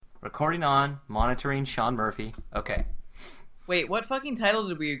Recording on, monitoring Sean Murphy. Okay. Wait, what fucking title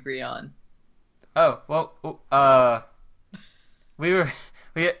did we agree on? Oh, well, we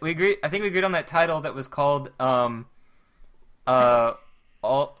agreed. I think we agreed on that title that was called all shall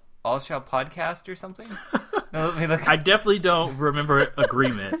podcast or something. No, let me look. I definitely don't remember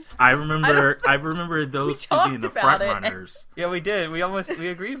agreement. I remember those two being the front runners. Yeah, we did. We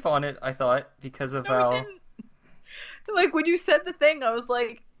agreed upon it. I thought because of how. We didn't. Like when you said the thing, I was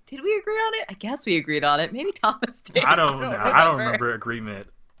like, did we agree on it? I guess we agreed on it. Maybe Thomas did. I don't know. I don't remember agreement.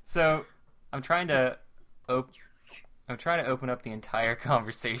 So I'm trying to open up the entire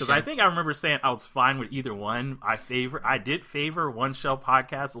conversation because I think I remember saying I was fine with either one. I did favor One Shell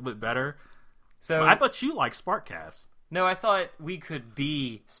Podcast a little bit better. So but I thought you liked Sparkcast. No, I thought we could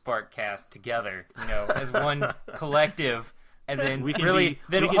be Sparkcast together, as one collective, and then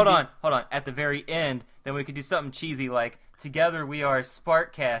hold on. At the very end, then we could do something cheesy like together we are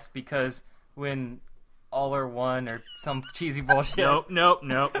Sparkcast because when all are one or some cheesy bullshit. Nope.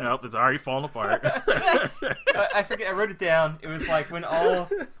 It's already falling apart. I forget. I wrote it down. It was like when all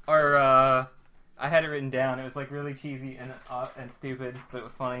are. I had it written down. It was like really cheesy and stupid,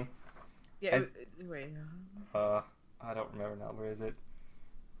 but funny. Yeah. Wait. I don't remember now. Where is it?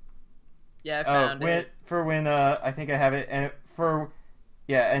 Yeah, I found it. I think I have it, and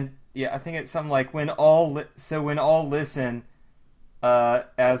I think it's something like when all listen.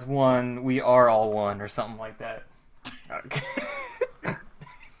 As one, we are all one, or something like that.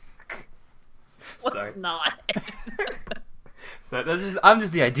 Sorry. Not. So I'm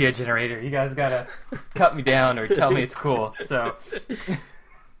just the idea generator. You guys gotta cut me down or tell me it's cool. So.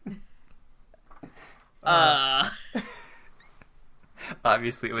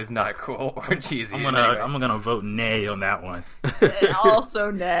 Obviously, it was not cool or cheesy. I'm gonna vote nay on that one.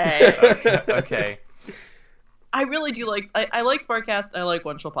 Also nay. Okay. I really do like. I like Sparkcast. I like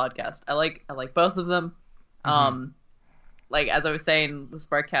One Shell Podcast. I like both of them. Mm-hmm. Like as I was saying, the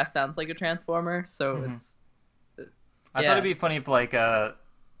Sparkcast sounds like a Transformer, so it's. I thought it'd be funny if like. I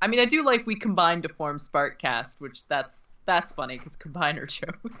mean, I do like we combined to form Sparkcast, which that's funny because combiner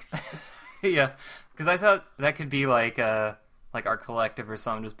jokes. Yeah, because I thought that could be like our collective or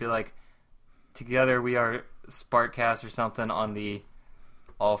something. Just be like, together we are Sparkcast or something on the.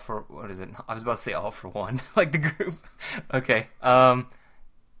 All for what is it? I was about to say all for one, like the group. Okay. I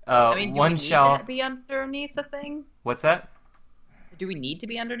mean, do one we need shall to be underneath the thing? What's that? Do we need to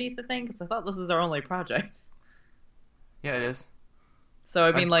be underneath the thing? Because I thought this is our only project. Yeah, it is. So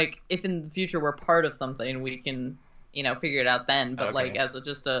I mean, like, if in the future we're part of something, we can, figure it out then. But like, as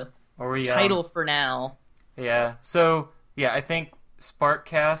just a title for now. Yeah. So yeah, I think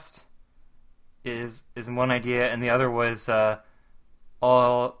Sparkcast is one idea, and the other was.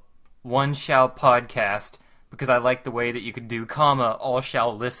 One shall podcast because I like the way that you could do all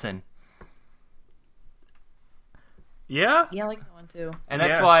shall listen. Yeah, I like that one too. And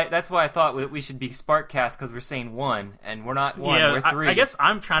that's why I thought we should be Sparkcast because we're saying one and we're not one. Yeah, we're three. I guess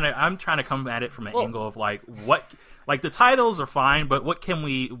I'm trying to come at it from an angle of like what. Like, the titles are fine, but what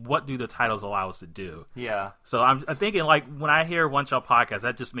do the titles allow us to do? Yeah. So I'm thinking, like, when I hear One Shell Podcast,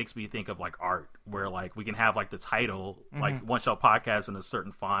 that just makes me think of, like, art, where, like, we can have, like, the title, like, One Shell Podcast in a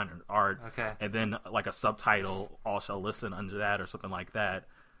certain font or art, and then, like, a subtitle, All Shall Listen under that or something like that.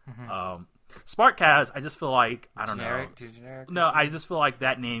 Sparkcast, I just feel like, I don't know. Too generic? No, I just feel like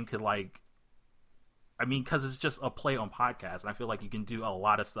that name could, like, I mean, because it's just a play on podcast, and I feel like you can do a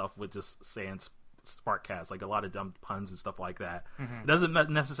lot of stuff with just saying Sparkcast, like a lot of dumb puns and stuff like that. It doesn't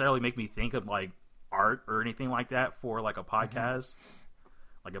necessarily make me think of like art or anything like that for like a podcast,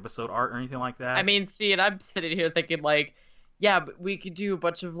 like episode art or anything like that. I mean, see, and I'm sitting here thinking like, yeah, but we could do a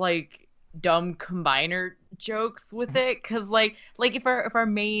bunch of like dumb combiner jokes with it, because like if our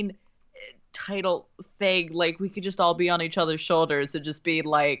main title thing, like we could just all be on each other's shoulders and just be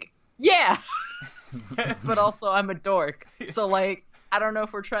like, yeah, but also I'm a dork, so like. I don't know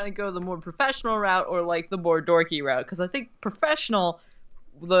if we're trying to go the more professional route or like the more dorky route, because I think professional,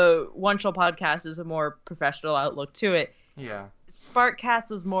 the One Shell Podcast is a more professional outlook to it. Yeah.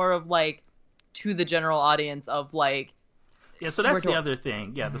 Sparkcast is more of like to the general audience of like. Yeah, so that's the other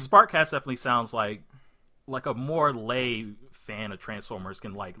thing. Yeah, the Sparkcast definitely sounds like a more lay fan of Transformers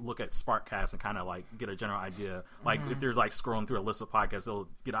can like look at Sparkcast and kind of like get a general idea. Like if they're like scrolling through a list of podcasts, they'll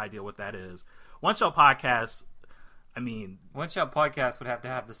get an idea what that is. One Shell Podcast. I mean, One Shell Podcast would have to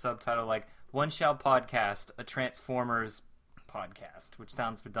have the subtitle like One Shell Podcast, a Transformers podcast, which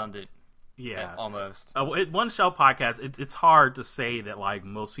sounds redundant. Yeah, almost. One Shell Podcast. It's hard to say that like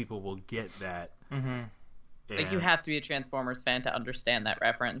most people will get that. Like you have to be a Transformers fan to understand that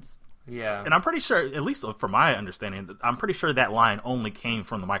reference. Yeah. And I'm pretty sure, at least from my understanding, I'm pretty sure that line only came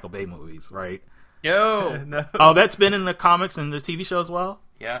from the Michael Bay movies, right? No. Oh, that's been in the comics and the TV show as well?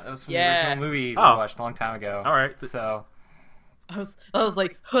 Yeah, that was from the original movie we watched a long time ago. All right. So I was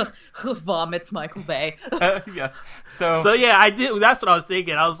like, vomits Michael Bay. Yeah. So yeah, I did. That's what I was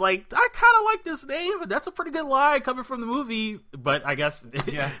thinking. I was like, I kind of like this name, but that's a pretty good line coming from the movie. But I guess,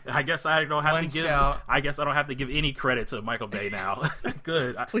 I guess I don't have to give. I guess I don't have to give any credit to Michael Bay now.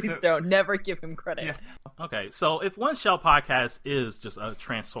 Good. Please don't. Never give him credit. Yeah. Okay, so if One Shell Podcast is just a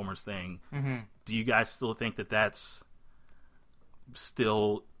Transformers thing, do you guys still think that that's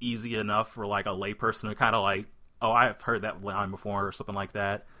still easy enough for like a layperson to kind of like, oh, I've heard that line before or something like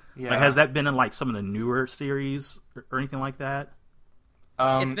that? Yeah. Like, has that been in like some of the newer series or anything like that?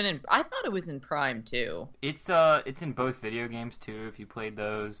 It's been in. I thought it was in Prime too. It's in both video games too. If you played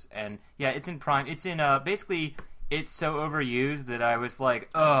those, and yeah, it's in Prime. It's in basically. It's so overused that I was like,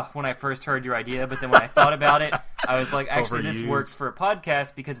 ugh, when I first heard your idea. But then when I thought about it, I was like, actually, this works for a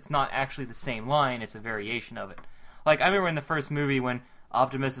podcast because it's not actually the same line. It's a variation of it. Like, I remember in the first movie when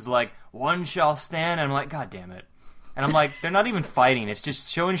Optimus is like, one shall stand, and I'm like, God damn it. And I'm like, they're not even fighting. It's just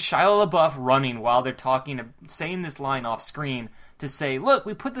showing Shia LaBeouf running while they're talking, saying this line off screen to say, look,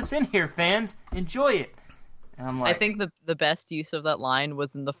 we put this in here, fans. Enjoy it. And I'm like, I think the best use of that line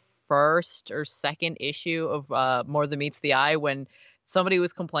was in the first or second issue of More Than Meets the Eye, when somebody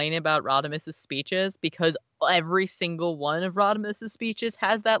was complaining about Rodimus's speeches because every single one of Rodimus's speeches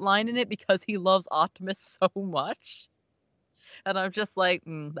has that line in it because he loves Optimus so much. And I'm just like,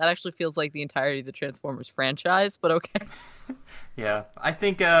 that actually feels like the entirety of the Transformers franchise, but okay. Yeah, I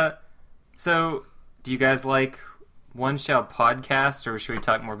think, so, do you guys like One Shell Podcast, or should we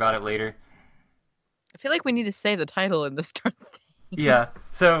talk more about it later? I feel like we need to say the title in this turn thing. Yeah,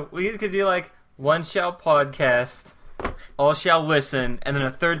 so we could do like One Shall Podcast, All Shall Listen, and then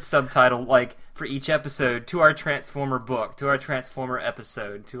a third subtitle, like, for each episode, to our Transformer book, to our Transformer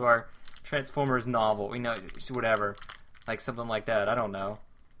episode, to our Transformers novel, whatever. Like, something like that, I don't know.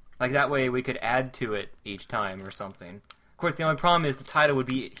 Like, that way we could add to it each time or something. Of course, the only problem is the title would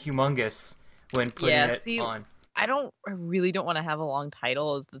be humongous when putting it on. I really don't want to have a long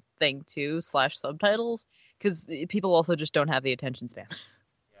title as the thing, too, / subtitles, because people also just don't have the attention span.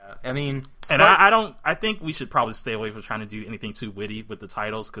 Yeah, I mean... And I think we should probably stay away from trying to do anything too witty with the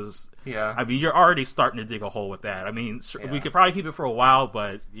titles, because, I mean, you're already starting to dig a hole with that. I mean, we could probably keep it for a while,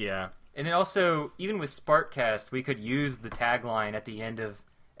 but, yeah. And it also, even with Sparkcast, we could use the tagline at the end of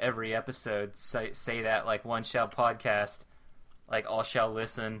every episode, say that, like, One Shall Podcast, like, All Shall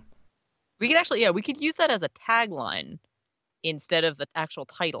Listen. We could actually, we could use that as a tagline instead of the actual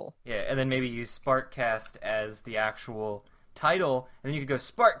title. Yeah, and then maybe use Sparkcast as the actual title, and then you could go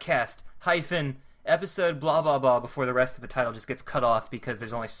Sparkcast -episode blah blah blah before the rest of the title just gets cut off because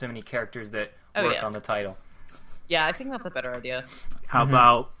there's only so many characters that work on the title. Yeah, I think that's a better idea. How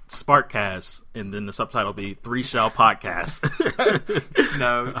about Sparkcast, and then the subtitle be 3 Shell Podcast?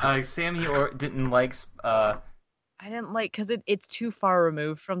 No, Sammy didn't like... I didn't like, because it's too far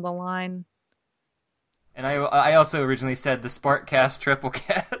removed from the line. And I also originally said the Sparkcast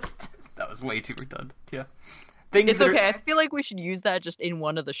Triplecast. That was way too redundant, yeah. It's okay, I feel like we should use that just in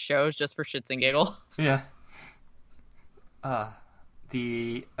one of the shows just for shits and giggles. Yeah.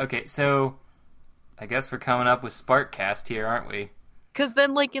 Okay, so... I guess we're coming up with Sparkcast here, aren't we? Because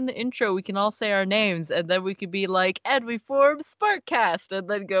then, like, in the intro, we can all say our names, and then we could be like, and we formed Sparkcast, and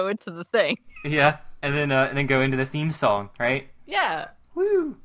then go into the thing. Yeah, and then go into the theme song, right? Yeah. Woo!